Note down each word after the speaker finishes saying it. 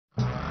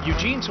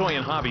Eugene Toy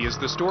and Hobby is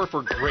the store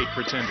for great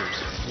pretenders.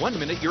 One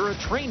minute you're a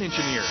train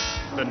engineer,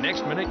 the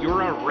next minute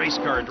you're a race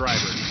car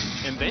driver,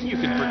 and then you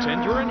can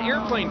pretend you're an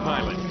airplane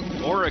pilot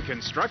or a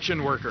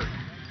construction worker.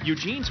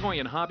 Eugene Toy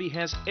and Hobby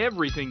has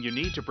everything you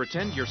need to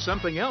pretend you're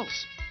something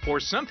else or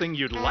something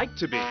you'd like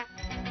to be.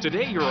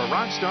 Today you're a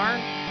rock star,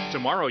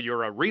 tomorrow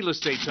you're a real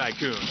estate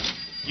tycoon.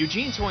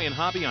 Eugene Toy and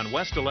Hobby on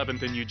West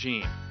 11th in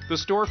Eugene, the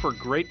store for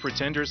great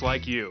pretenders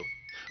like you.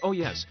 Oh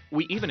yes,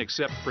 we even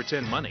accept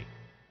pretend money.